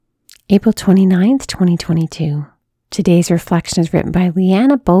April 29th, 2022. Today's reflection is written by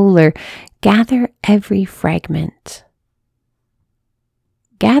Leanna Bowler. Gather every fragment.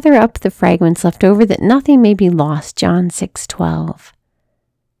 Gather up the fragments left over that nothing may be lost. John 6:12.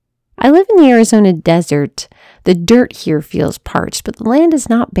 I live in the Arizona desert. The dirt here feels parched, but the land is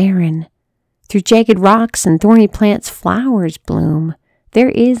not barren. Through jagged rocks and thorny plants, flowers bloom.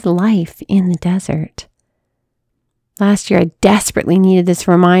 There is life in the desert. Last year, I desperately needed this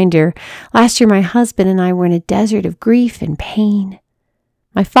reminder. Last year, my husband and I were in a desert of grief and pain.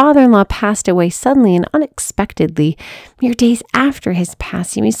 My father-in-law passed away suddenly and unexpectedly. Mere days after his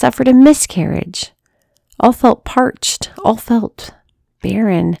passing, we suffered a miscarriage. All felt parched. All felt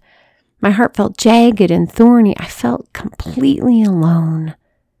barren. My heart felt jagged and thorny. I felt completely alone.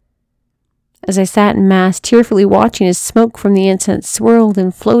 As I sat in Mass, tearfully watching as smoke from the incense swirled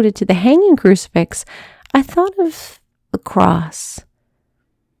and floated to the hanging crucifix, I thought of the cross.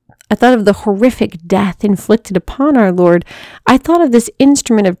 I thought of the horrific death inflicted upon our Lord. I thought of this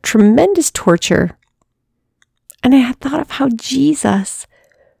instrument of tremendous torture. And I had thought of how Jesus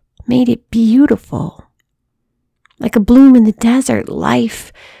made it beautiful. Like a bloom in the desert,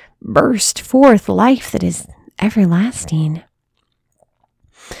 life burst forth, life that is everlasting.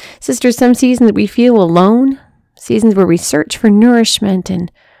 Sisters, some seasons that we feel alone, seasons where we search for nourishment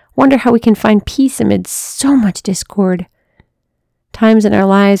and wonder how we can find peace amid so much discord. Times in our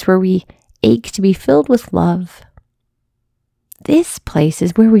lives where we ache to be filled with love. This place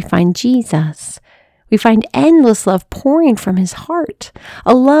is where we find Jesus. We find endless love pouring from his heart.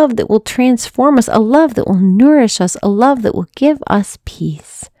 A love that will transform us. A love that will nourish us. A love that will give us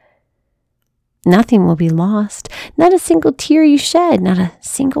peace. Nothing will be lost. Not a single tear you shed. Not a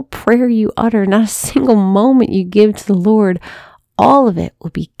single prayer you utter. Not a single moment you give to the Lord. All of it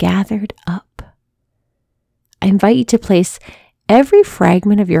will be gathered up. I invite you to place every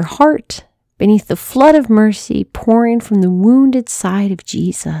fragment of your heart beneath the flood of mercy pouring from the wounded side of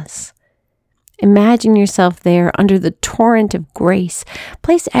Jesus. Imagine yourself there under the torrent of grace.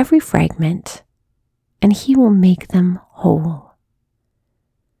 Place every fragment, and he will make them whole.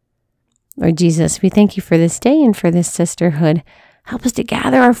 Lord Jesus, we thank you for this day and for this sisterhood. Help us to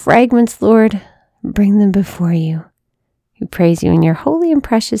gather our fragments, Lord, and bring them before you. We praise you in your holy and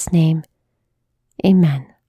precious name. Amen.